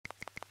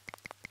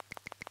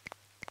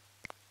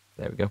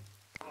There we go.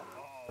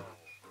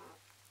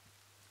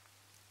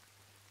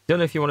 Don't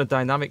know if you want a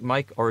dynamic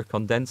mic or a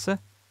condenser.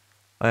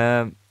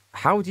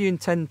 How do you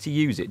intend to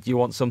use it? Do you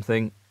want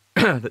something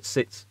that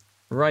sits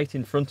right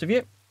in front of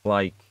you,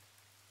 like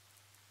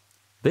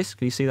this?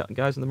 Can you see that,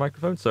 guys, on the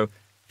microphone? So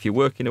if you're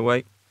working away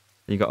and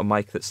you've got a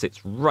mic that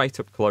sits right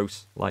up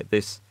close like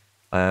this,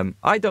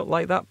 I don't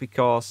like that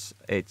because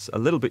it's a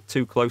little bit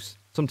too close.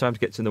 Sometimes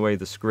gets in the way of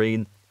the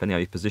screen, depending how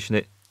you position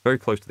it. Very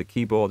close to the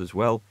keyboard as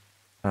well.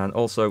 And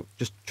also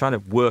just trying to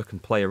work and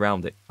play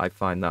around it. I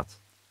find that.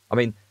 I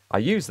mean, I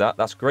use that.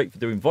 That's great for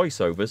doing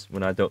voiceovers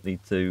when I don't need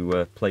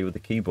to play with the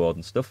keyboard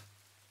and stuff.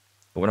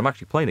 But when I'm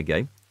actually playing a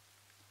game,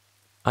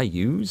 I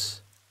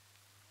use...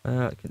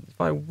 if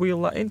I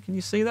wheel that in, can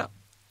you see that?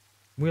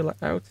 Wheel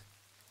that out.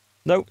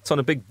 No, it's on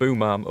a big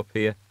boom arm up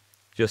here.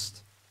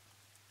 Just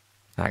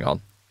hang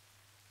on.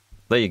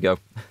 There you go.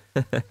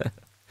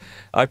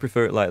 I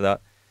prefer it like that.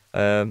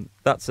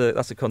 That's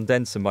a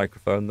condenser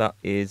microphone. That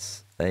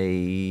is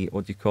a,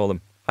 what do you call them?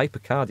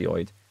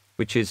 Hypercardioid,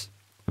 which is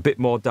a bit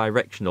more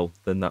directional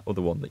than that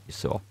other one that you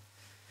saw.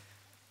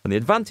 And the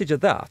advantage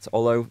of that,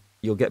 although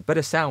you'll get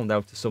better sound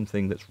out of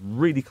something that's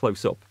really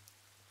close up,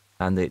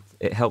 and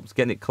it helps,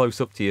 getting it close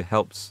up to you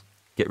helps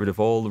get rid of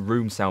all the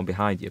room sound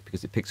behind you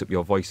because it picks up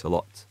your voice a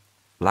lot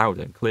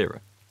louder and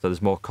clearer. So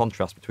there's more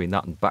contrast between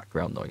that and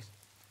background noise.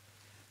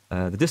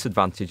 The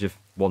disadvantage of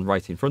one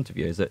right in front of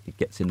you is that it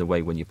gets in the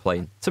way when you're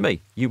playing. To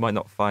me, you might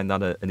not find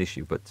that an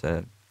issue, but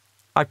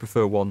I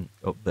prefer one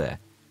up there.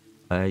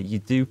 You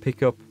do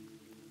pick up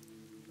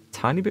a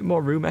tiny bit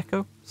more room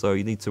echo, so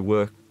you need to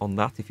work on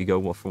that if you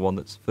go for one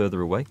that's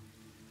further away.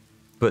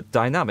 But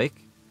dynamic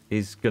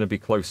is going to be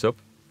close up.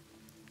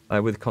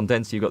 With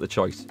condenser, you've got the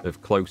choice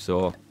of close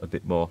or a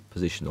bit more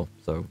positional.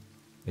 So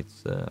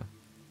it's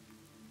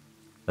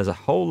there's a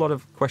whole lot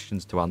of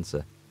questions to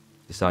answer.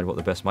 Decide what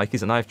the best mic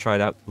is, and I've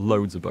tried out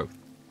loads of both.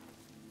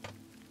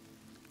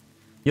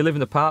 You live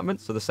in an apartment,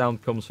 so the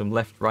sound comes from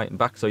left, right, and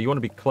back. So you want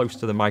to be close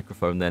to the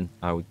microphone then,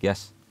 I would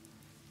guess.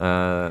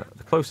 The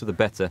closer the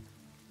better.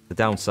 The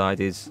downside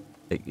is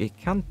it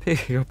can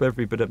pick up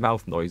every bit of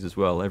mouth noise as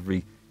well.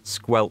 Every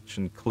squelch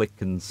and click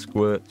and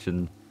squirch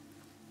and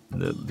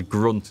the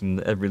grunt and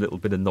every little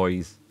bit of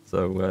noise.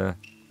 So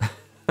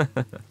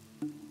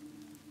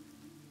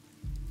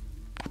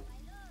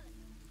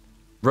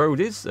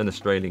Rode is an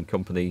Australian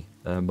company,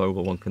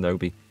 Mobile One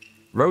Kenobi.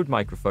 Rode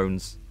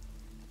microphones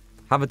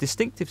have a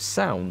distinctive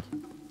sound.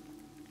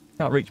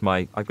 Can't reach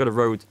I've got a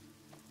Rode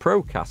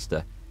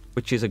Procaster,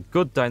 which is a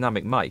good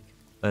dynamic mic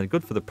and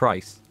good for the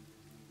price.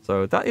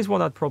 So that is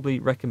one I'd probably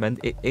recommend.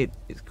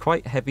 It's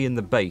quite heavy in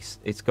the bass.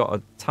 It's got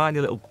a tiny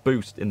little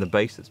boost in the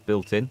bass that's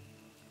built in.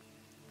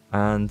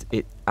 And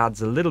it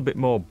adds a little bit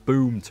more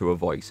boom to a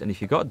voice. And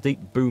if you've got a deep,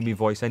 boomy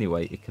voice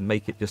anyway, it can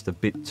make it just a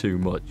bit too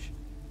much.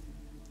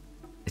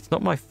 It's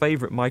not my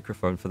favourite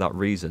microphone for that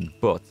reason,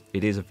 but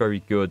it is a very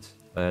good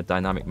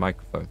dynamic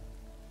microphone.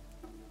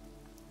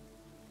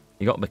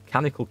 You got a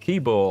mechanical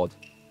keyboard.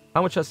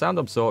 How much sound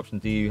absorption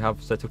do you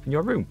have set up in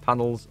your room?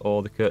 Panels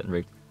or the curtain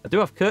route? I do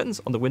have curtains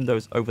on the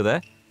windows over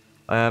there.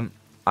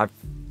 I've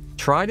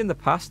tried in the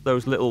past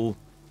those little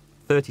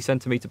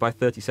 30cm by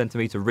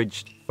 30cm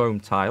ridged foam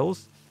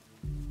tiles.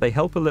 They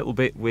help a little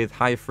bit with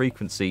higher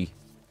frequency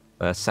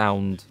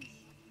sound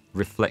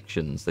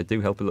reflections. They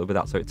do help a little bit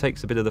with that, so it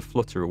takes a bit of the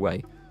flutter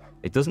away.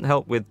 It doesn't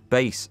help with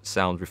bass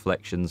sound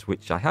reflections,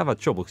 which I have had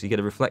trouble because you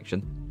get a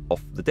reflection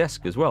off the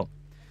desk as well.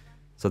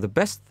 So the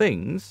best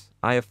things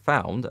I have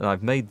found, and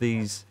I've made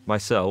these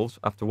myself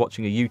after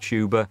watching a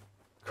YouTuber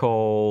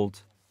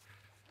called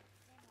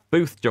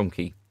Booth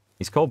Junkie.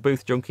 He's called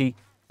Booth Junkie.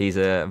 He's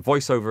a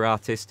voiceover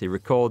artist. He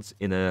records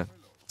in a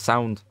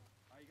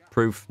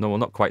soundproof, no, well,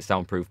 not quite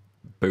soundproof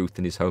booth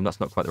in his home. That's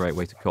not quite the right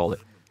way to call it,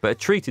 but a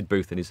treated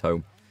booth in his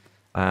home.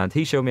 And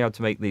he showed me how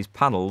to make these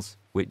panels,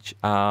 which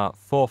are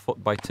 4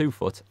 foot by 2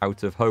 foot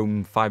out of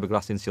home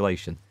fiberglass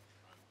insulation.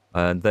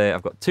 And there,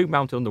 I've got 2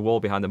 mounted on the wall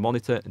behind the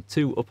monitor and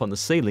 2 up on the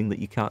ceiling that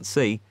you can't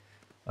see.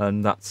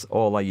 And that's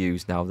all I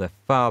use now. They're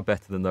far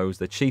better than those.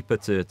 They're cheaper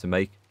to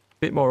make, a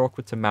bit more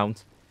awkward to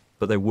mount,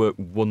 but they work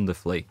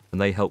wonderfully. And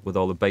they help with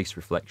all the bass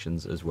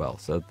reflections as well.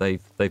 So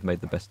they've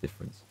made the best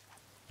difference.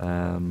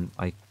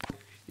 If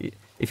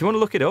you want to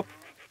look it up,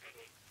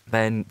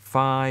 then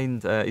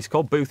find, it's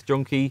called Booth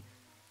Junkie.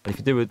 And if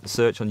you do a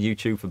search on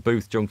YouTube for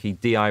Booth Junkie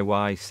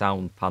DIY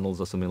sound panels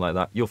or something like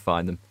that, you'll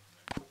find them.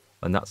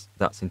 And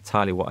that's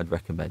entirely what I'd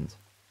recommend.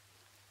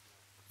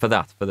 For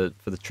the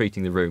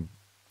treating the room.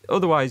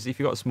 Otherwise, if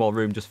you've got a small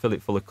room, just fill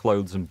it full of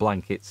clothes and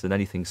blankets and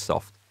anything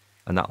soft,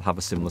 and that'll have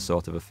a similar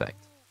sort of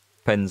effect.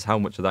 Depends how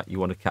much of that you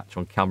want to catch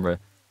on camera,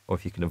 or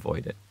if you can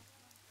avoid it.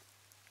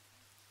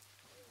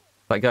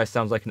 That guy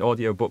sounds like an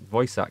audiobook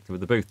voice actor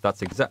with the booth.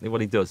 That's exactly what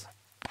he does.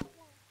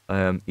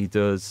 He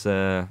does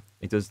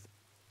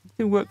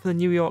work for the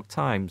New York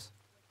Times.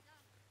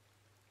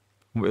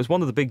 It was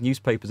one of the big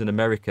newspapers in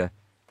America.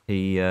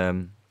 He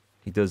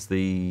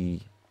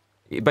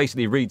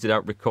basically reads it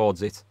out,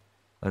 records it,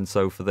 and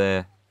so for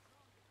their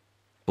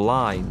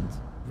blind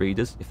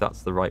readers, if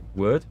that's the right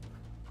word,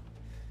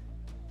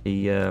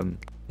 he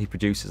He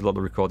produces a lot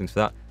of recordings for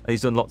that. And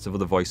he's done lots of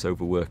other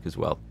voiceover work as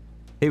well.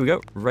 Here we go.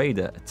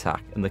 Raider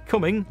attack. And they're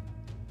coming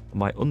on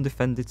my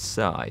undefended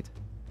side.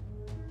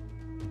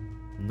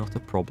 Not a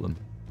problem.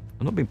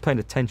 I've not been paying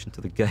attention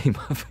to the game.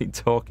 I've been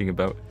talking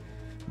about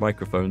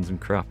microphones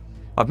and crap.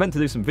 I've meant to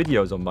do some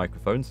videos on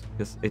microphones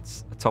because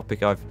it's a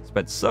topic I've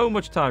spent so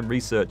much time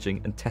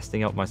researching and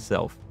testing out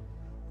myself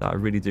that I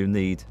really do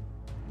need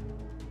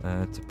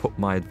to put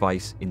my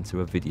advice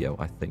into a video,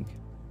 I think.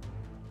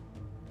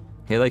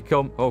 Here they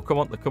come. Oh, come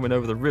on. They're coming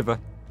over the river.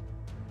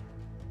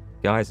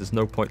 Guys, there's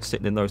no point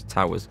sitting in those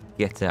towers.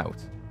 Get out.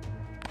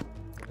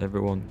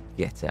 Everyone,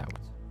 get out.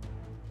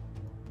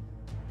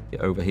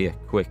 Get over here,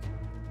 quick.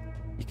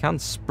 You can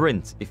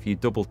sprint if you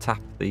double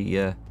tap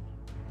the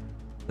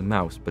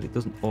mouse, but it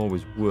doesn't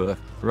always work.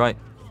 Right,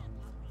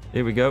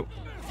 here we go.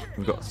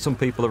 We've got some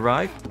people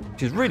arrive,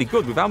 which is really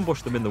good. We've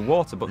ambushed them in the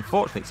water, but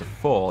unfortunately it's a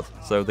ford,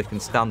 so they can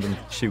stand and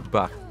shoot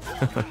back.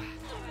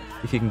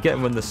 If you can get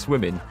them when they're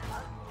swimming,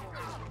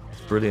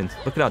 it's brilliant.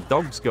 Look at our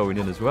dogs going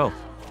in as well.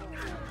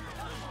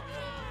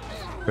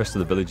 The rest of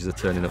the villagers are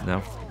turning up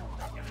now.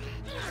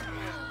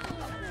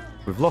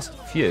 We've lost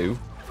a few.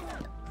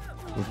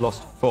 We've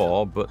lost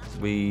 4, but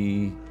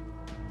we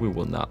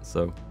won that,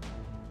 so...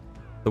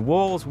 The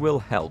walls will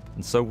help,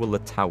 and so will the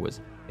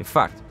towers. In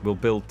fact, we'll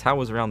build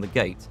towers around the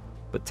gate,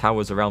 but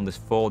towers around this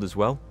ford as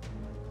well.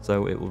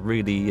 So it will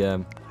really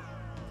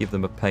give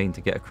them a pain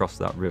to get across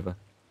that river.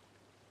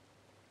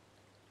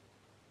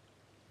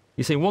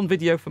 You see one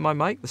video for my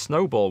mic? The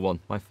snowball one,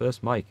 my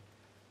first mic.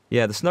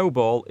 Yeah, the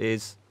snowball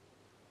is...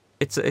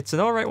 It's an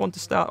alright one to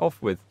start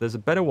off with. There's a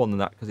better one than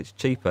that because it's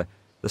cheaper.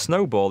 The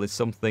snowball is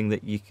something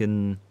that you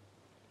can...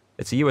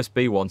 It's a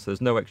USB one, so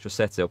there's no extra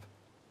setup.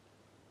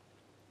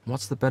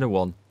 What's the better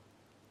one?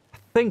 I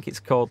think it's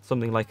called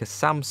something like a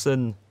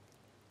Samsung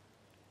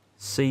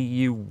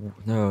CU...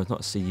 No, it's not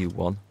a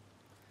CU1.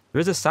 There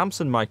is a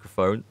Samsung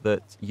microphone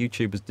that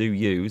YouTubers do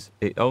use.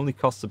 It only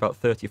costs about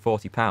 £30 or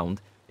 £40.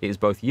 It is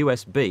both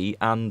USB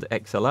and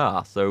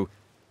XLR, so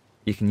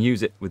you can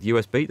use it with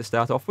USB to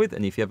start off with,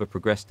 and if you ever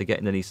progress to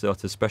getting any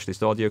sort of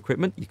specialist audio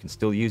equipment, you can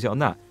still use it on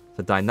that. It's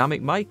a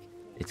dynamic mic.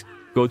 It's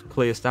good,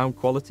 clear sound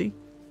quality.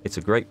 It's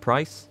a great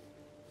price,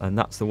 and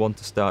that's the one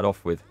to start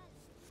off with.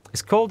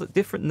 It's called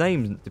different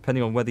names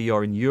depending on whether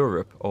you're in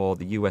Europe or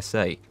the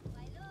USA.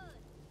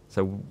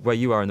 So where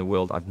you are in the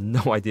world, I have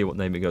no idea what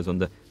name it goes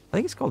under. I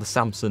think it's called the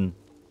Samsung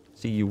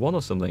CU1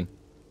 or something.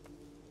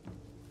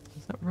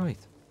 Is that right?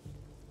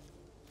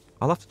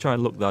 I'll have to try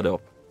and look that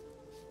up.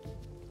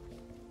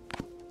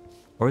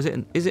 Or is it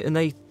an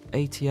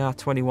ATR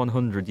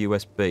 2100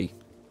 USB?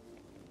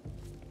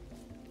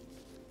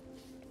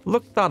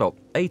 Look that up.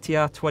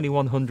 ATR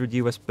 2100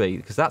 USB,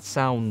 because that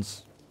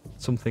sounds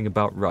something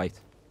about right.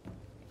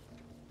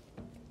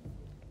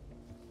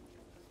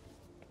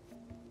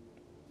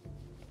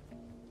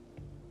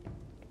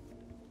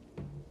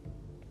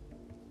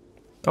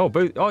 Oh,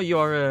 Booth! Oh,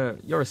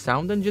 you're a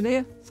sound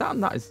engineer?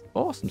 Sound, that is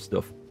awesome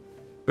stuff.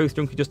 Booth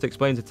Junkie just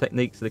explains the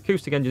techniques that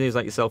acoustic engineers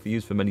like yourself have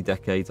used for many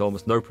decades.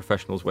 Almost no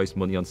professionals waste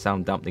money on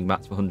sound dampening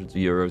mats for hundreds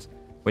of euros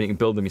when you can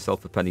build them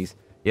yourself for pennies.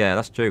 Yeah,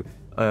 that's true.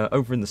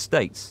 Over in the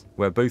States,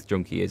 where Booth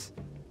Junkie is,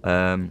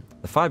 the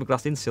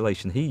fiberglass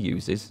insulation he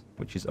uses,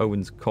 which is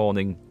Owens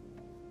Corning,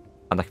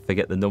 and I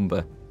forget the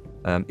number,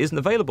 isn't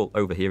available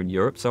over here in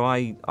Europe, so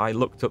I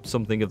looked up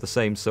something of the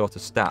same sort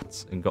of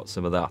stats and got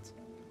some of that.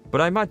 But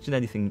I imagine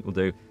anything will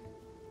do.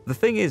 The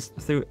thing is,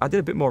 I did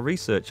a bit more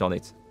research on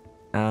it,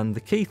 and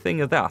the key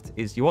thing of that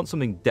is you want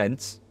something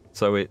dense,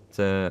 so it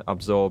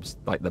absorbs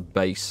like the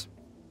bass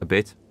a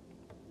bit,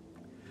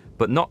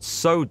 but not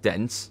so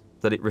dense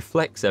that it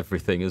reflects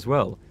everything as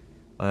well.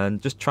 And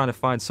just trying to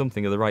find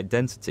something of the right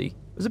density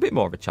was a bit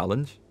more of a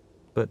challenge.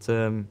 But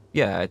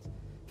yeah,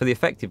 for the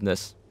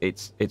effectiveness,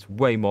 it's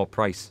way more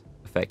price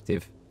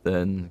effective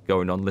than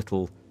going on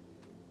little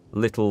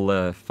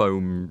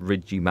foam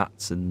ridgy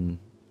mats and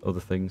other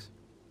things.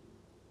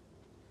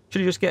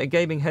 Should you just get a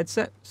gaming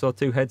headset? So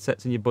 2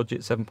 headsets in your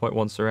budget,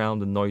 7.1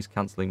 surround and noise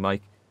cancelling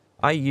mic.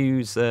 I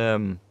use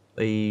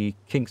the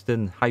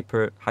Kingston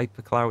HyperCloud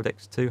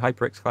X2,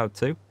 HyperX Cloud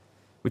 2,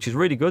 which is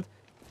really good.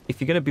 If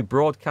you're going to be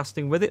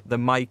broadcasting with it, the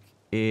mic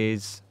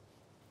is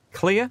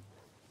clear,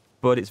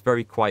 but it's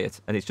very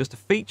quiet. And it's just a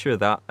feature of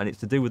that, and it's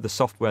to do with the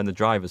software and the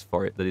drivers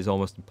for it that is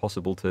almost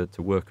impossible to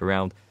work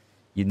around.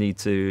 You'd need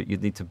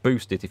to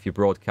boost it if you're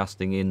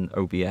broadcasting in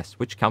OBS,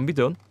 which can be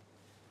done.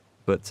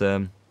 But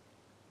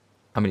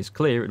I mean, it's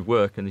clear, it'd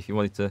work, and if you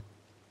wanted to,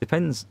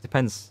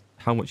 depends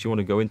how much you want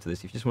to go into this.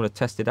 If you just want to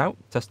test it out,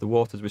 test the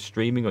waters with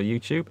streaming or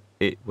YouTube,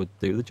 it would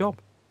do the job.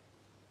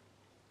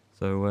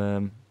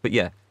 So, but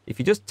yeah, if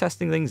you're just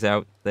testing things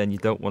out, then you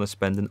don't want to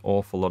spend an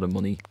awful lot of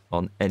money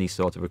on any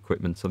sort of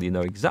equipment until you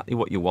know exactly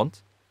what you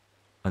want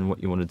and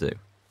what you want to do.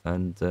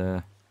 And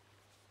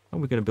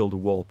we're going to build a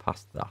wall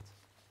past that.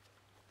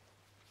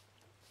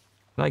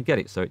 Can I get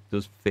it so it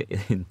does fit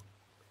in?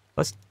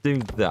 Let's do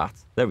that.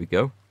 There we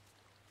go.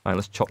 All right,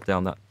 let's chop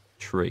down that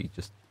tree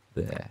just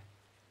there.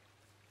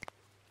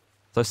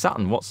 So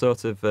Saturn, what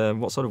sort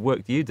of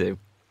work do you do?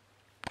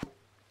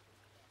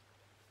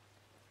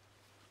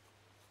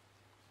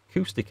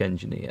 acoustic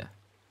engineer.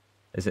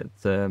 Is it,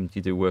 do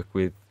you do work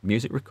with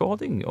music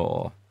recording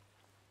or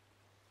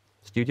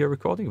studio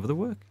recording of other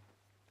work?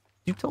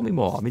 You tell me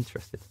more, I'm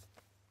interested.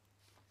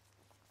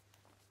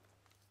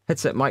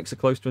 Headset mics are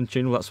close to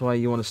untunable, that's why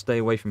you want to stay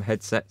away from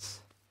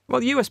headsets.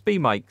 Well, USB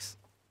mics,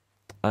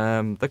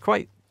 they're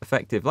quite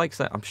effective. Like I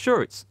said, I'm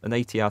sure it's an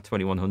ATR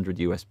 2100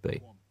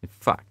 USB.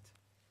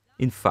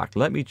 In fact,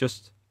 let me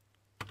just,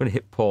 I'm going to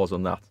hit pause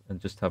on that and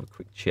just have a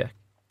quick check.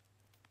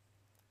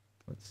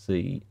 Let's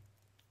see,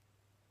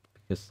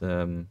 because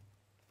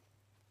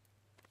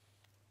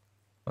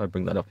I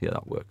bring that up here,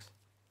 that works.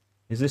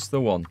 Is this the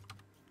one?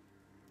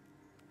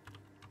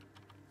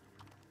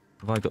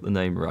 Have I got the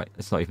name right?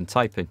 It's not even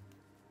typing.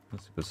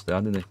 That's a good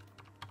start, isn't it?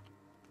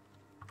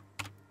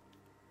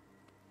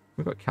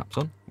 We've got caps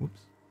on.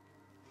 Whoops.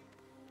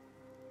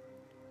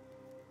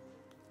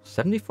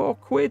 74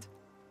 quid?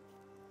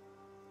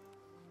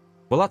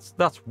 Well,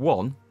 that's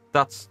one.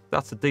 That's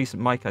a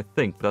decent mic, I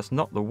think, but that's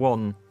not the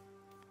one.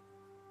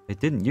 It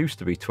didn't used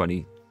to be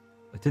 20.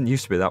 It didn't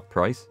used to be that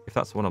price, if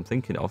that's the one I'm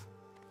thinking of.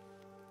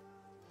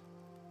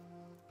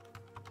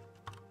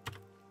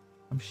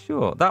 I'm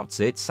sure. That's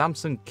it.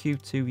 Samsung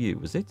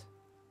Q2U, was it?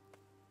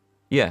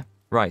 Yeah,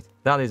 right.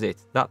 That is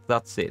it.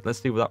 That's it.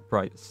 Let's see what that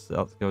price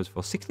goes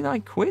for.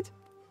 69 quid?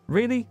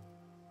 Really?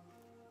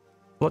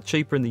 A lot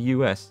cheaper in the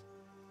US.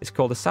 It's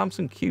called a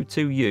Samsung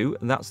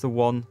Q2U, and that's the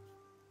one.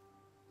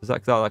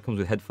 That comes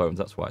with headphones.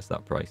 That's why it's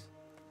that price.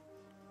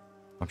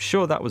 I'm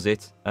sure that was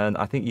it, and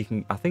I think you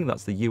can. I think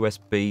that's the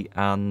USB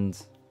and.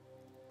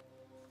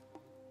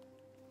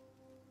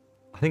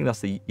 I think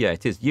that's the. Yeah,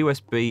 it is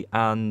USB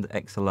and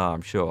XLR.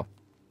 I'm sure.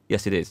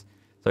 Yes, it is.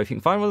 So if you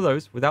can find one of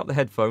those without the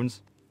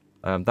headphones,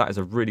 that is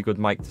a really good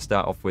mic to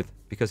start off with,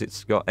 because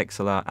it's got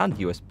XLR and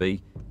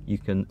USB. You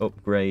can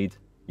upgrade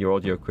your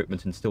audio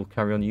equipment and still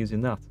carry on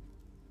using that.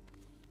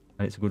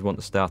 And it's a good one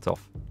to start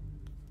off.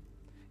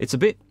 It's a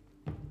bit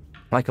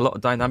like a lot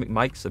of dynamic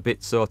mics, a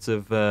bit sort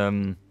of,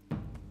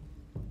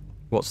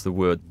 what's the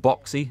word,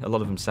 boxy. A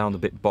lot of them sound a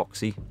bit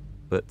boxy,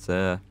 but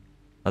as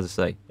I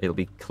say, it'll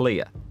be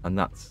clear, and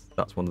that's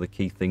one of the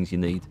key things you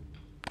need.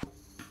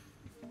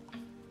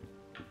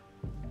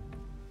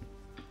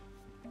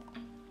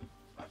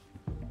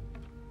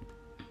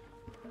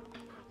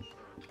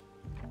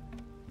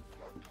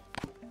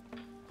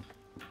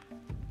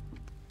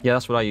 Yeah,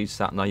 that's what I use,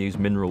 satin. I use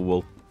mineral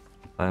wool.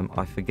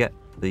 I forget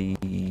the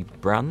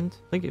brand.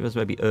 I think it was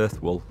maybe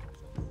earth wool.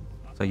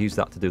 So I used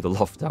that to do the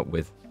loft out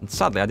with. And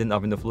sadly, I didn't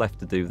have enough left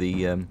to do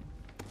the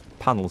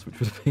panels, which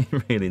would have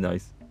been really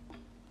nice.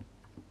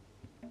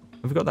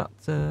 We've got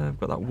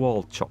that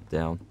wall chopped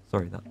down.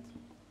 Sorry,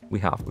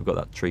 we've got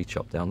that tree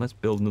chopped down. Let's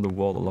build another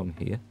wall along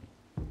here.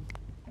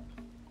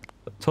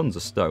 Got tons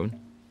of stone.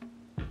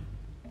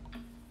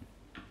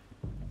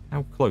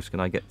 How close can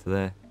I get to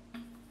there?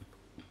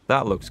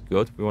 That looks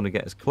good. We want to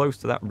get as close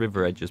to that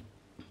river edge as...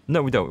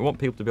 No, we don't. We want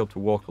people to be able to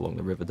walk along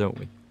the river, don't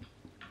we?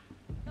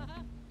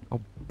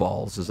 Oh,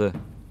 balls. There's a...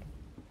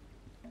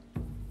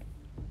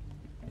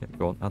 Yeah,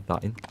 go on. Add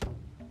that in.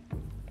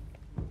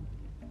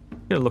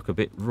 It's going to look a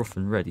bit rough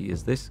and ready,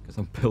 is this? Because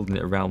I'm building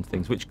it around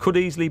things, which could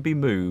easily be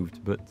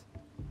moved, but...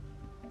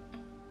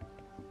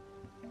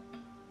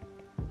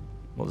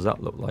 What does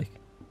that look like?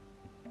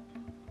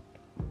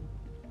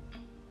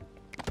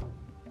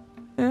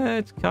 Yeah,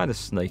 it's kind of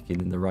snaking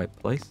in the right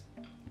place.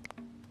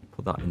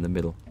 Put that in the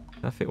middle.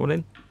 Can I fit one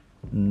in?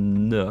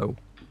 No.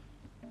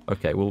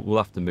 Okay, we'll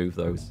have to move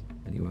those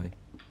anyway.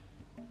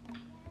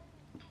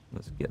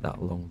 Let's get that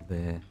along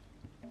there.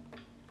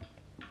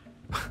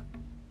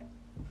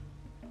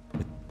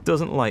 It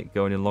doesn't like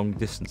going in long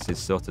distances,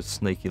 sort of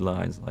snaky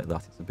lines like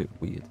that. It's a bit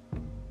weird.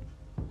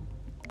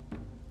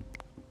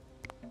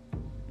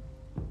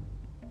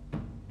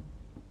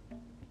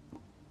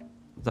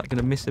 Is that going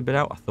to miss a bit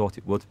out? I thought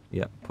it would.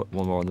 Yeah, put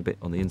one more on the bit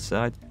on the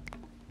inside.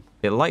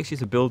 It likes you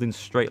to build in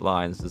straight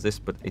lines, does this,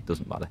 but it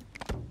doesn't matter.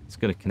 It's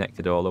going to connect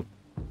it all up.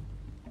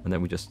 And then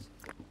we just...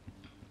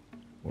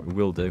 What we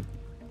will do...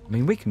 I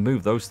mean, we can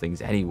move those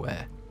things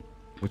anywhere,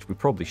 which we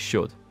probably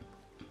should.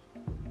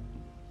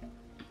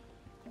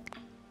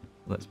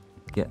 Let's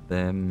get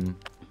them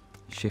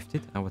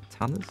shifted, our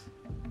tanners.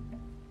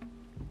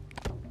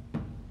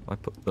 I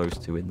put those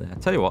two in there. I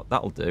tell you what,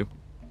 that'll do.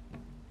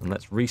 And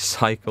let's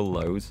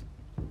recycle those.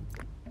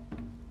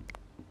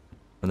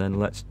 And then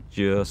let's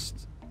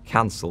just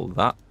cancel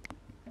that.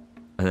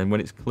 And then when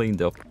it's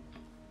cleaned up,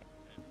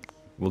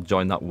 we'll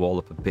join that wall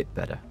up a bit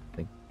better, I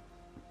think.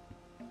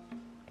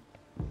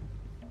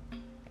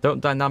 Don't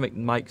dynamic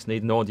mics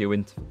need an audio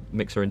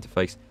mixer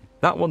interface?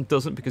 That one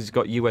doesn't, because it's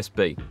got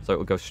USB, so it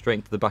will go straight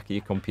into the back of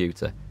your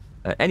computer.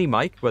 Any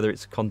mic, whether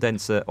it's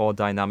condenser or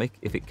dynamic,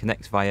 if it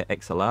connects via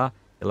XLR,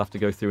 it'll have to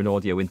go through an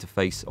audio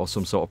interface or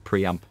some sort of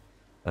preamp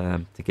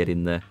to get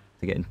in there,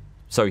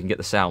 so you can get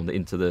the sound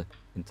into the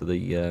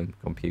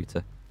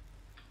computer.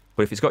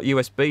 But if it's got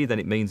USB, then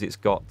it means it's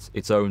got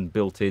its own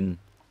built-in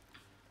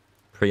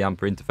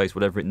preamp or interface,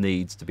 whatever it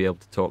needs to be able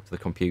to talk to the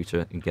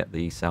computer and get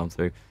the sound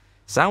through.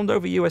 Sound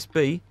over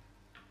USB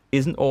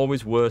isn't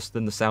always worse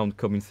than the sound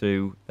coming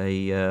through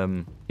a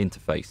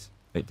interface.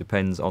 It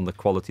depends on the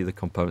quality of the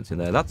components in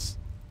there. That's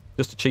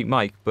just a cheap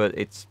mic, but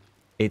it's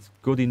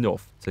good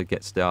enough to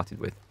get started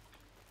with.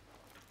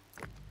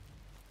 Do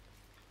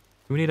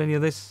we need any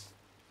of this?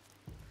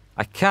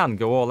 I can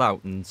go all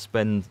out and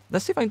spend...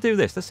 Let's see if I can do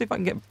this. Let's see if I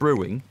can get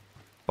brewing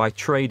by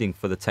trading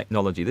for the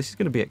technology. This is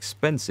going to be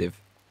expensive.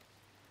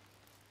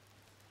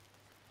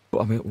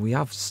 But, I mean, we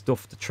have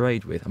stuff to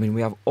trade with. I mean,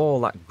 we have all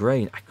that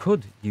grain. I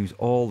could use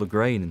all the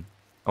grain.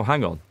 Oh,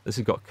 hang on. This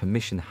has got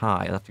commission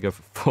high. I'll have to go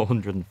for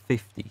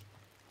 450.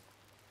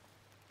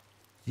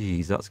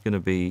 Jeez, that's going to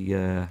be... it's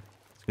going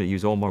to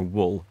use all my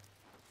wool.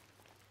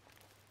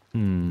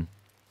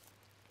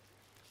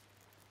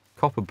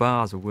 Copper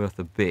bars are worth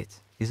a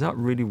bit. Is that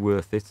really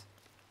worth it?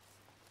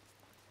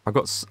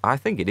 I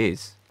think it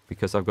is,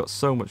 because I've got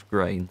so much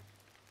grain.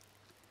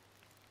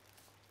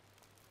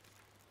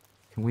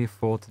 Can we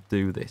afford to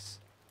do this?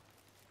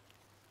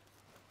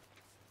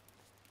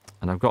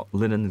 And I've got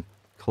linen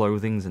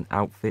clothings and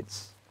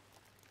outfits.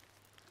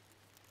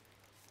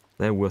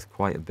 They're worth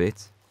quite a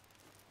bit.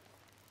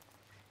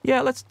 Yeah,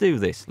 let's do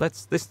this.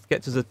 This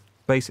gets us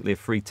basically a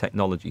free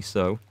technology,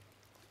 so...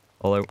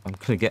 Although I'm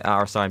going to get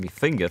RSI on my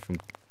finger from...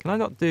 Can I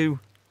not do...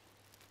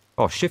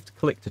 Oh, shift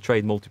click to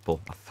trade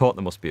multiple. I thought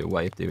there must be a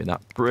way of doing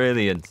that.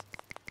 Brilliant.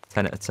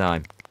 10 at a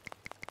time.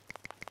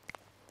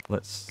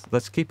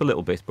 Let's keep a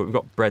little bit, but we've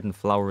got bread and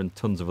flour and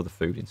tons of other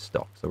food in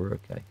stock, so we're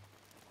okay.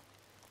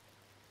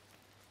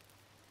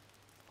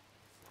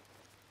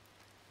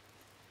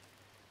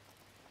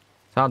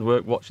 It's hard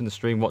work watching the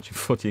stream, watching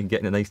footy and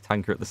getting an ace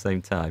tanker at the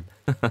same time.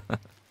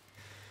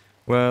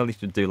 Well, you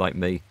should do like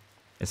me.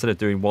 Instead of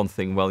doing one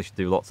thing well, you should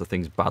do lots of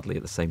things badly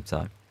at the same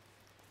time.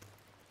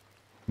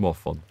 More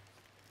fun.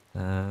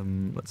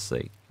 Let's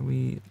see.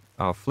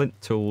 Our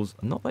flint tools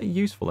are not that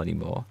useful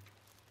anymore.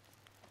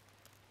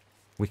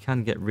 We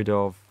can get rid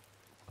of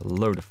a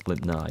load of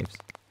flint knives.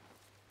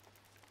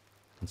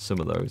 And some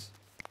of those.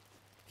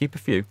 Keep a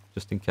few,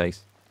 just in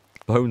case.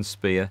 Bone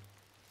spear.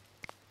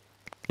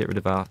 Get rid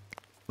of our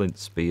flint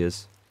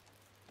spears.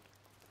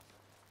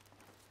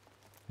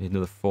 Need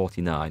another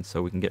 49,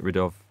 so we can get rid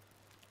of...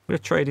 I'm going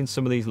to trade in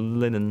some of these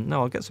linen...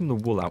 No, I'll get some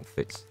of the wool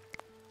outfits.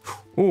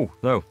 Oh,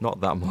 no, not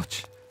that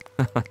much.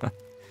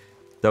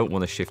 Don't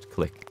want to shift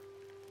click.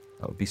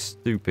 That would be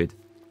stupid.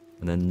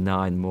 And then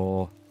 9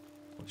 more.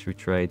 What should we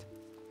trade?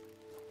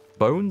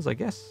 Bones, I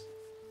guess?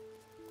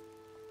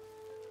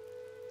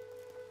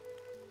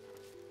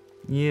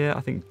 Yeah,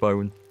 I think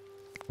bone.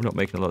 We're not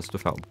making a lot of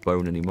stuff out of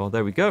bone anymore.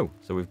 There we go.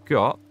 So we've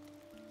got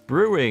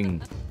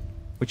brewing,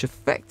 which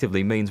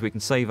effectively means we can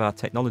save our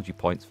technology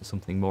points for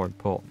something more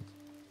important.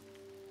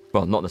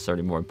 Well, not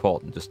necessarily more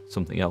important, just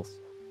something else.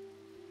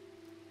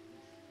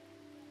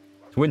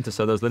 It's winter,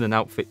 so those linen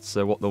outfits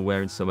are what they'll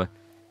wear in summer.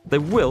 They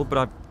will,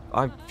 but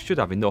I should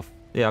have enough.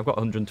 Yeah, I've got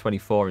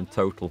 124 in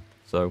total.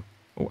 So,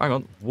 oh, hang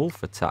on.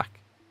 Wolf attack.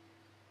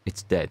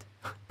 It's dead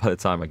by the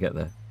time I get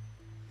there.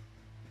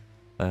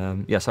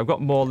 Yes, I've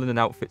got more linen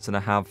outfits than I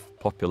have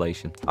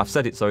population. I've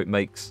said it so it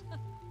makes...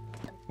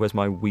 Where's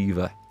my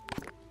weaver?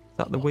 Is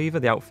that the weaver?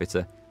 The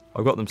outfitter.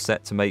 I've got them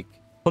set to make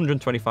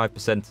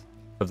 125%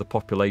 of the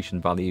population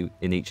value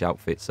in each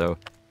outfit. So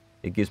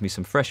it gives me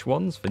some fresh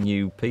ones for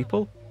new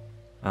people.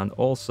 And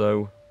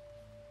also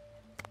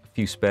a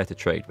few spare to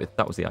trade with.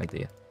 That was the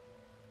idea.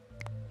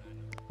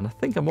 And I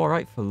think I'm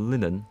alright for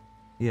linen.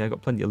 Yeah, I've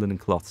got plenty of linen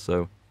cloth,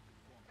 so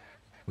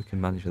we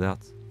can manage that.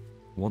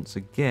 Once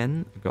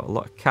again, we've got a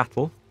lot of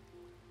cattle.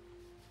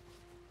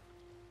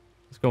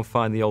 Let's go and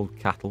find the old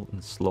cattle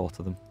and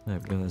slaughter them. There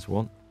we go, there's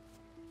one.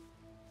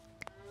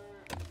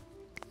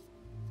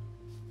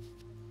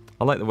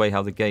 I like the way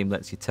how the game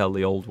lets you tell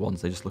the old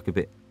ones. They just look a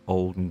bit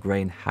old and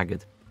grey and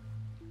haggard.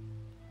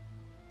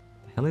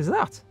 The hell is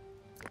that?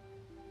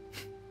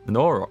 An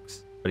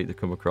aurochs ready to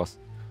come across.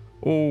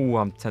 Oh,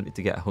 I'm tempted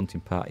to get a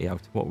hunting party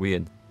out. What are we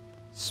in?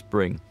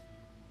 Spring.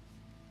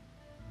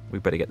 We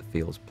better get the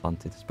fields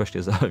planted, especially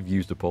as I've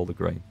used up all the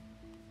grain.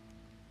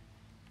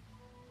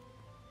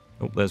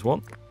 Oh, there's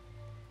one.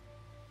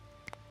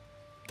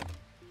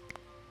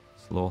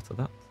 Slaughter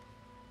that.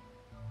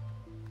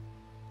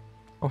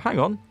 Oh, hang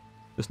on.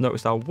 Just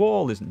noticed our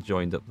wall isn't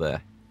joined up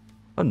there.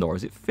 And nor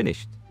is it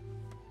finished.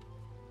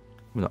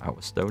 We're not out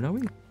of stone, are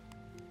we?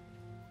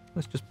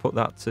 Let's just put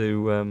that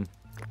to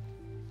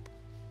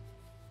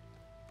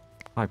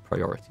high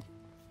priority.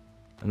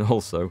 And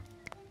also,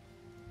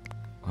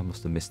 I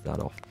must have missed that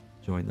off.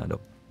 Join that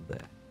up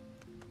there.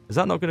 Is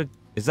that not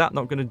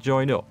gonna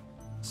join up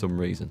for some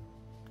reason?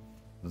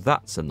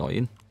 That's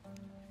annoying.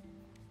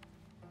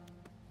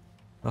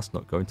 That's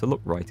not going to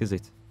look right, is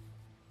it?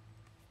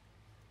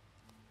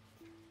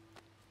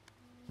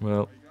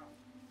 Well,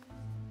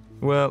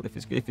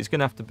 if it's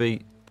gonna have to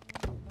be,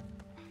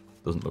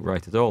 doesn't look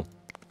right at all.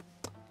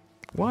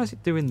 Why is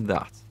it doing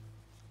that?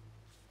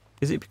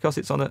 Is it because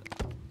it's on a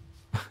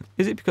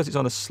is it because it's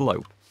on a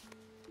slope?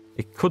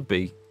 It could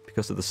be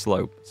because of the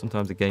slope.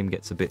 Sometimes the game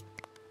gets a bit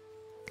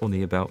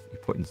funny about you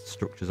putting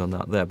structures on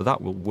that there, but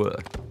that will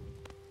work.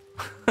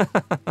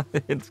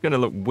 It's going to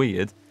look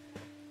weird,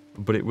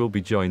 but it will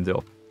be joined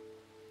up.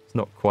 It's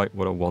not quite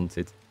what I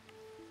wanted.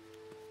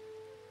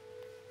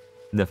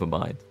 Never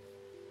mind.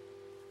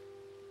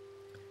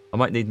 I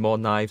might need more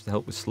knives to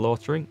help with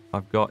slaughtering.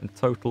 I've got in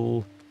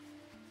total...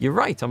 You're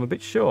right, I'm a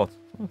bit short.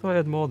 I thought I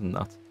had more than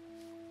that.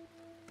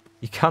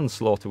 You can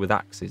slaughter with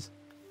axes.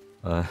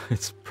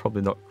 It's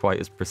probably not quite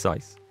as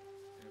precise.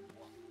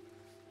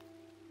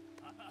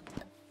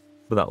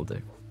 But that'll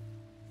do.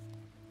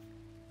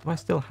 Do I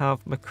still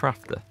have my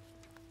crafter?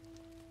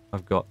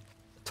 I've got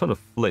a ton of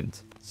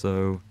flint,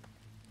 so...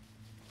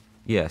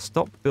 Yeah,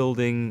 stop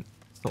building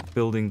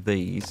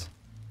these.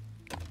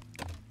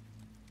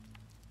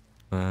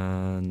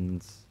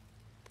 And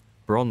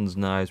bronze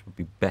knives would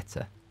be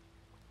better.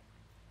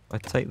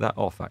 I'd take that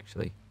off,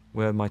 actually.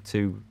 Where are my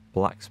 2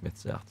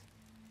 blacksmiths at?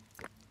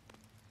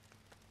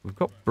 We've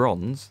got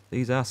bronze.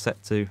 These are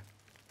set to...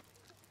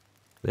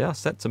 They are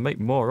set to make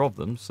more of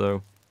them,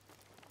 so...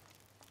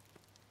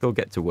 They'll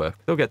get to work.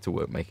 They'll get to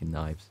work making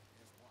knives.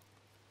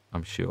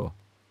 I'm sure.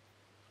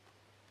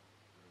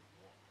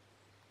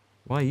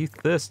 Why are you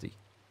thirsty?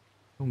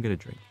 Go and get a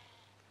drink.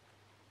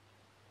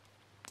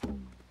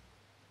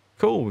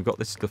 Cool, we've got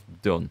this stuff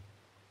done.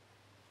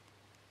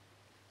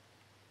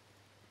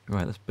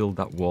 Right, let's build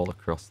that wall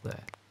across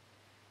there.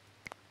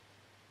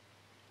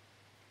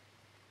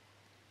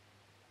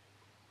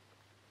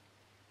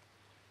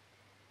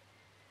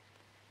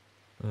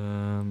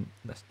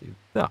 Let's do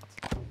that.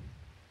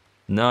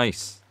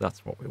 Nice,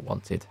 that's what we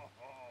wanted.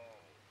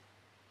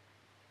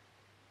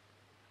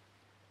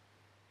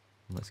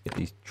 Let's get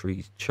these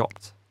trees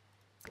chopped.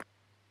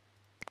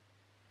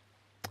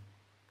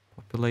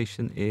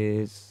 Population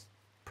is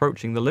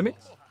approaching the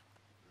limits.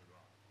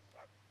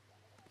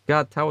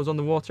 Guard towers on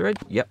the water edge?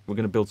 Yep, we're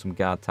going to build some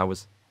guard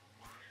towers.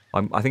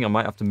 I think I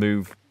might have to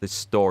move this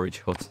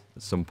storage hut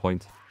at some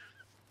point.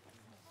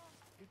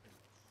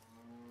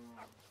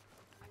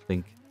 I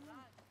think.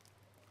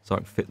 So I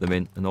can fit them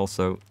in. And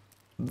also,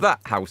 that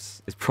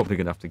house is probably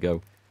going to have to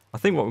go. I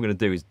think what we're going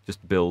to do is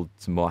just build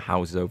some more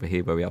houses over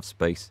here where we have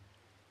space.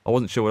 I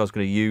wasn't sure what I was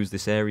going to use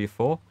this area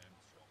for,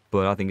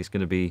 but I think it's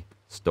going to be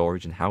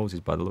storage and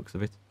houses by the looks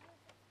of it.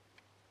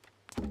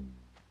 As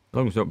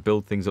long as we don't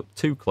build things up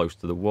too close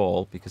to the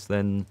wall, because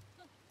then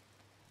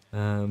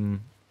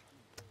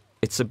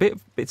it's a bit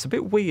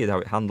weird how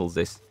it handles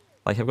this.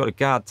 Like, I've got a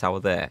guard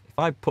tower there. If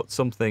I put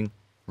something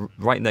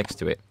right next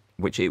to it,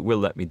 which it will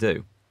let me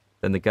do,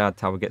 then the guard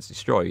tower gets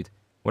destroyed.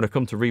 When I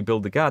come to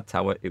rebuild the guard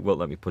tower, it won't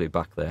let me put it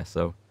back there.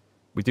 So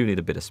we do need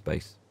a bit of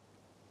space.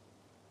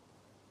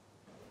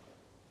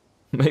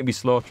 Maybe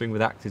slaughtering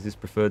with axes is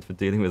preferred for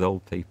dealing with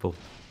old people.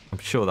 I'm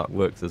sure that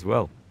works as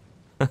well.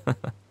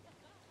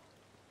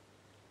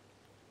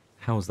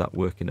 How's that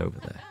working over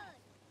there?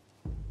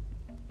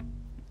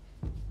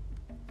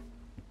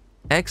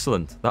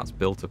 Excellent. That's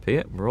built up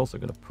here. We're also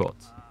going to put...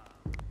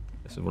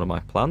 This is one of my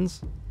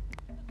plans.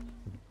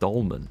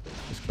 Dolmen.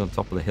 Just on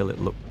top of the hill.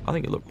 I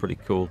think it looked pretty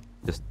cool.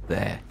 Just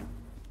there.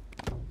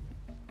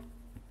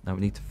 Now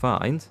we need to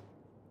find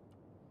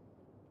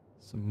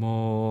some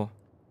more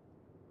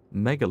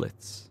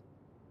megaliths.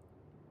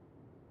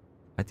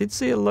 I did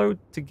see a load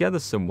together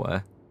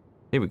somewhere.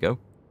 Here we go.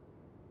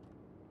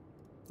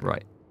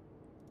 Right.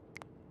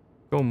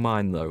 Go and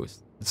mine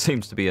those. It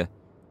seems to be a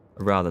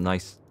rather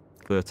nice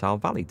fertile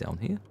valley down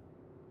here.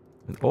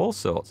 With all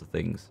sorts of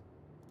things.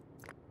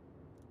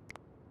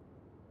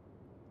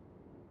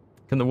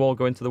 Can the wall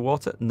go into the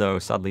water? No,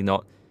 sadly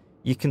not.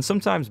 You can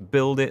sometimes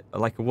build it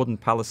like a wooden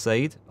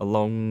palisade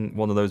along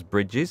one of those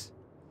bridges.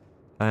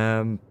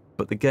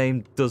 But the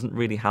game doesn't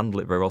really handle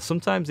it very well.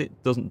 Sometimes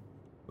it doesn't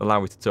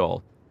allow it at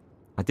all.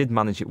 I did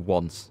manage it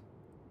once.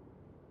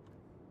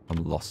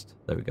 I'm lost.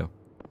 There we go.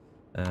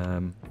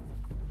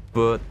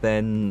 But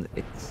then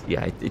it's...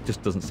 Yeah, it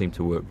just doesn't seem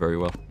to work very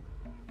well.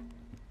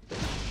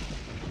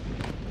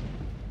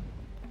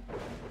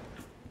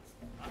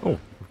 Oh,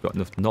 we've got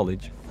enough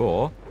knowledge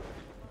for...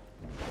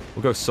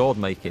 We'll go sword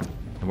making.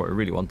 And what we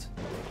really want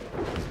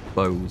is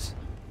bows.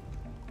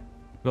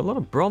 We've got a lot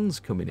of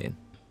bronze coming in.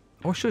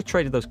 Oh, I should have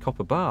traded those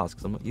copper bars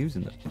because I'm not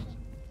using them.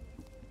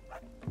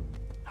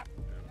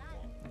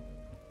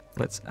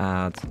 Let's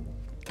add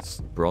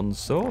bronze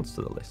swords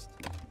to the list.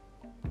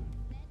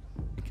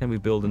 Can we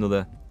build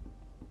another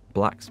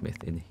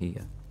blacksmith in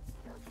here?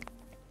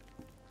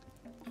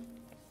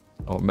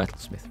 Or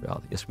metalsmith,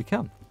 rather. Yes, we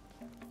can.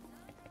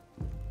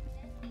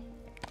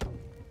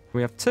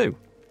 We have 2.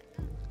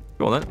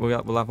 Go on then.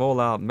 We'll have all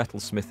our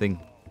metalsmithing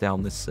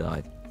down this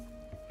side.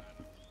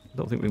 I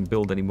don't think we can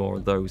build any more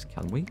of those,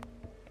 can we?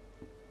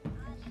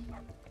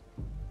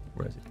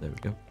 Where is it? There we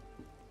go.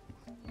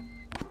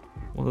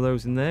 One of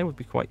those in there would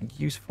be quite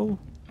useful.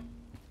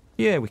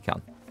 Yeah, we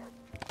can.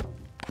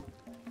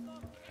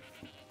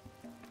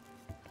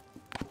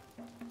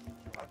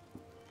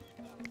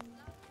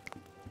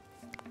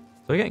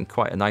 So we're getting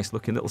quite a nice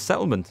looking little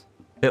settlement.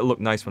 It'll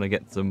look nice when I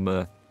get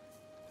some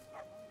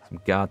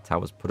guard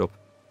towers put up.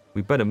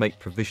 We better make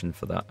provision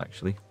for that,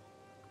 actually.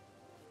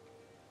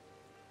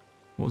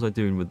 What was I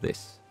doing with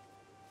this?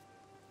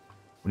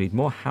 We need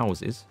more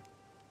houses.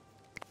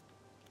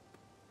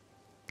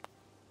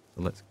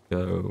 So let's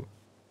go...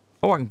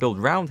 Oh, I can build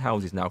round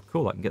houses now.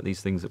 Cool, I can get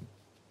these things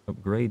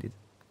upgraded.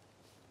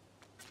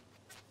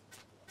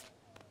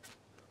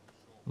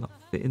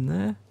 Fit in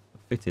there?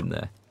 Fit in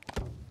there.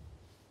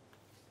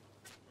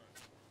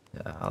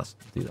 Yeah, let's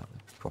do that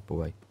the proper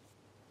way.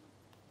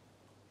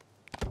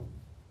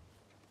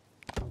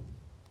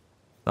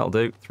 That'll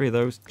do. 3 of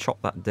those.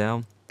 Chop that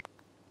down.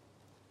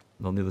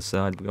 And on the other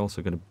side, we're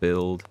also going to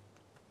build...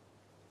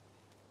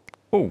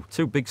 Oh,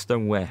 2 big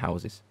stone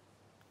warehouses.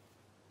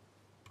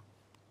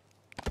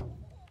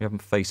 We have them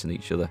facing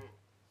each other.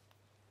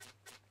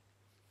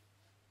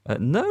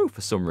 No,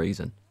 for some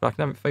reason. But I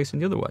can have it facing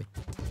the other way.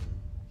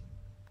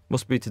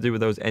 Must be to do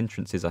with those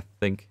entrances, I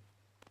think.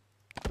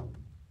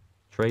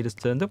 Traders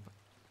turned up.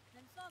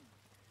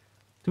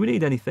 Do we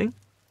need anything?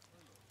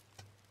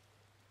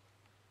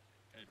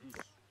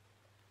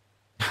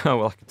 Oh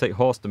well, I could take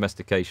horse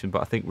domestication,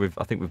 but I think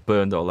we've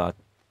burned all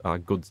our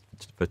goods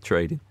for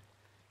trading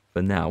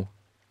for now.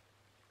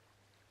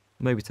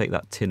 Maybe take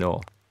that tin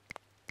ore.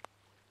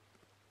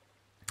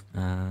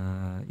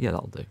 Yeah,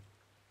 that'll do.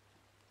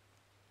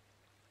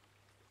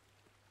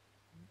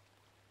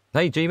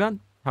 Hey G-Man,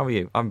 how are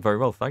you? I'm very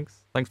well,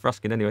 thanks. Thanks for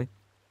asking anyway.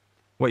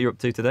 What are you up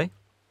to today?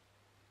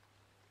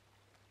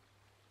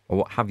 Or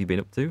what have you been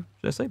up to,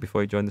 should I say,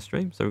 before you join the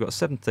stream? So we've got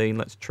 17,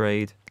 let's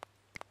trade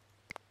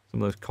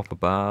some of those copper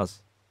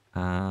bars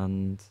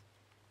and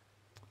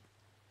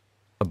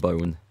a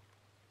bone.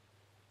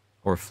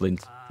 Or a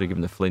flint. Should give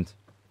them the flint.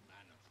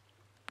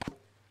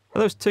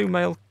 Are those 2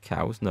 male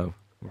cows? No,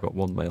 we've got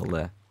 1 male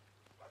there.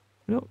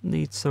 We don't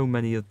need so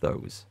many of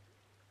those.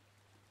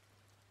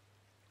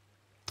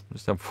 We'll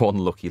just have 1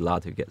 lucky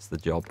lad who gets the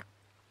job.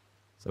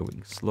 So we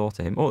can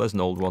slaughter him. Oh, there's an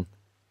old one.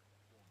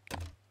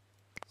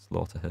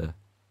 Slaughter her.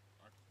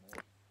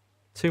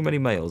 Too many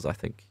males, I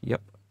think.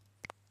 Yep.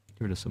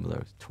 Get rid of some of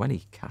those.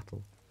 20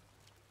 cattle.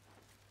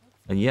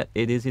 And yet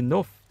it is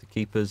enough to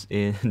keep us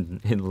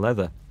in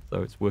leather.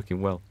 So it's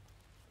working well.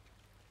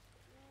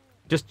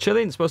 Just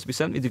chilling. It's supposed to be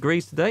 70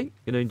 degrees today.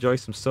 Going to enjoy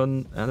some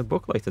sun and a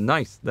book later.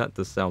 Nice. That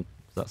does sound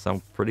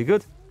pretty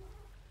good.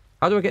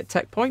 How do I get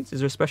tech points? Is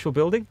there a special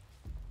building?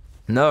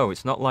 No,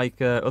 it's not like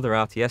other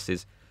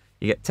RTSs.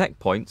 You get tech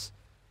points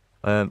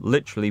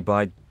literally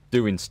by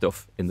doing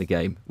stuff in the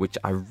game, which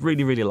I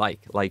really, really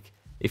like. Like,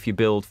 if you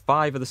build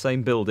 5 of the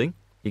same building,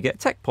 you get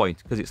tech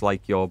points, because it's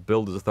like your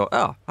builders have thought,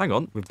 oh, hang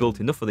on, we've built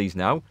enough of these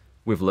now,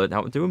 we've learned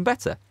how to do them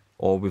better.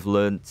 Or we've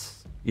learned,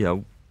 you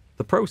know,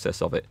 the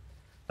process of it.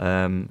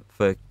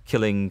 For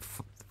killing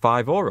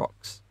 5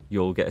 aurochs,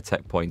 you'll get a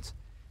tech point.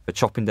 For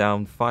chopping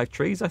down 5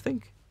 trees, I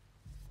think.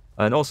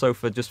 And also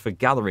for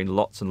gathering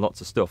lots and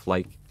lots of stuff,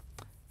 like,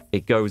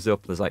 it goes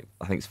up, there's like,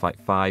 I think it's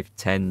like 5,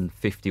 10,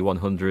 50,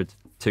 100,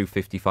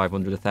 250,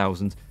 500,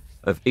 1,000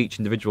 of each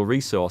individual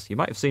resource. You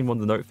might have seen one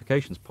of the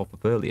notifications pop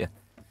up earlier.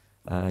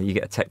 You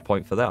get a tech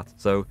point for that.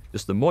 So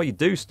just the more you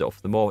do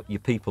stuff, the more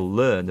your people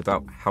learn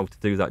about how to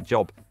do that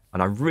job.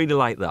 And I really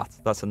like that.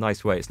 That's a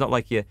nice way. It's not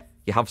like you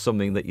have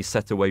something that you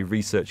set away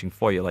researching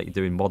for you like you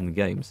do in modern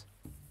games.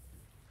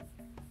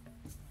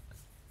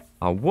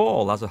 Our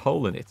wall has a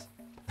hole in it.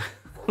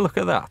 Look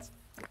at that.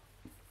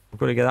 We're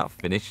going to get that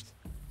finished.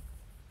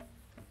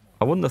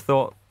 I wouldn't have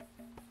thought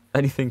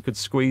anything could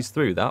squeeze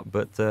through that,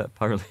 but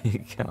apparently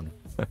it can.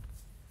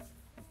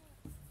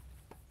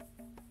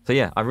 So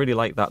yeah, I really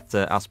like that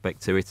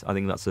aspect to it. I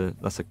think that's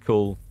a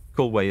cool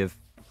way of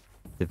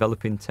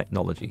developing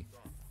technology.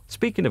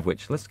 Speaking of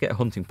which, let's get a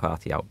hunting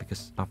party out,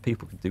 because our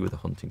people could do with a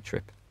hunting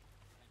trip.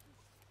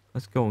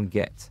 Let's go and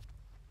get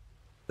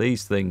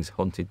these things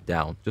hunted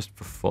down, just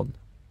for fun.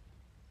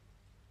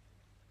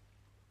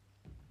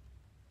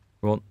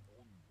 Come on,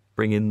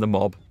 bring in the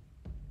mob.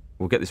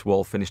 We'll get this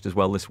wall finished as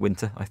well this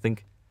winter, I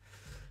think.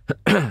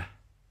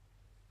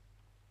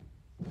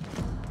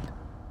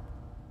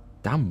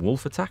 Damn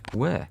wolf attack,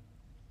 where?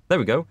 There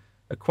we go.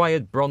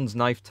 Acquired bronze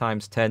knife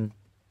times 10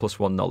 plus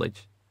 1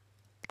 knowledge.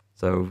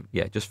 So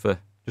yeah, just for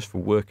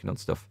working on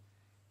stuff.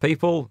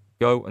 People,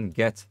 go and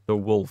get the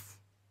wolf.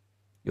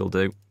 You'll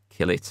do.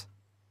 Kill it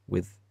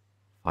with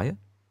fire.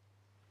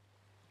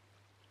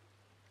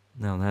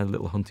 Now they had a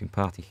little hunting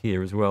party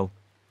here as well.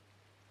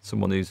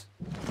 Someone who's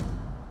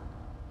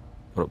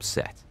got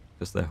upset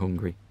because they're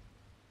hungry.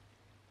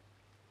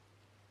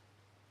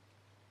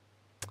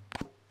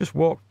 Just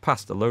walked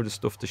past a load of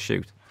stuff to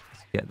shoot.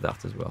 Let's get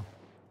that as well.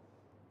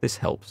 This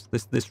helps.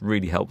 This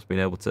really helps being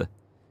able to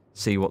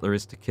see what there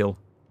is to kill.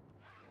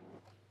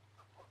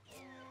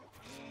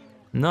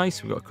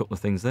 Nice, we've got a couple of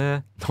things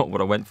there. Not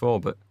what I went for,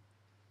 but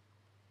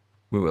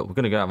we will. We're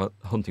going to go have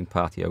a hunting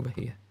party over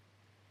here.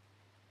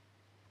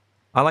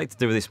 I like to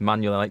do this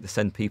manually. I like to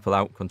send people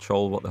out,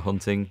 control what they're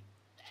hunting.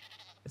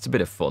 It's a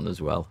bit of fun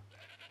as well.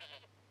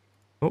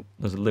 Oh,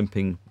 there's a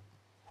limping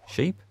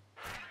sheep.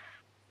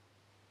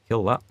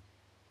 Kill that.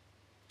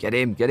 Get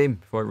him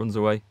before it runs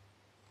away.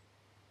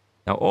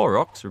 Now,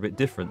 aurochs are a bit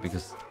different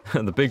because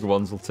the big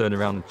ones will turn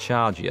around and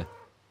charge you.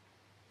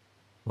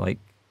 Like,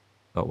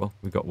 oh well,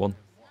 we've got one.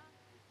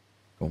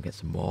 Go and get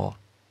some more.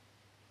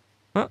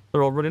 Huh,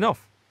 they're all running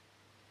off.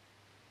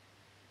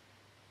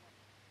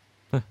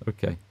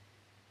 Okay.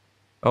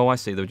 Oh, I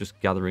see, they're just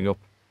gathering up.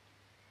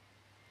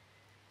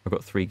 I've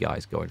got 3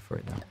 guys going for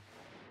it now.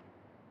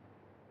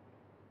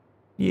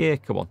 Yeah,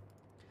 come on.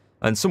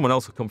 And someone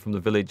else will come from the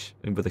village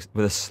with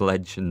a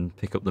sledge and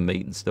pick up the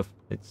meat and stuff.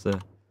 It's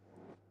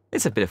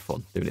a bit of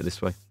fun doing it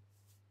this way.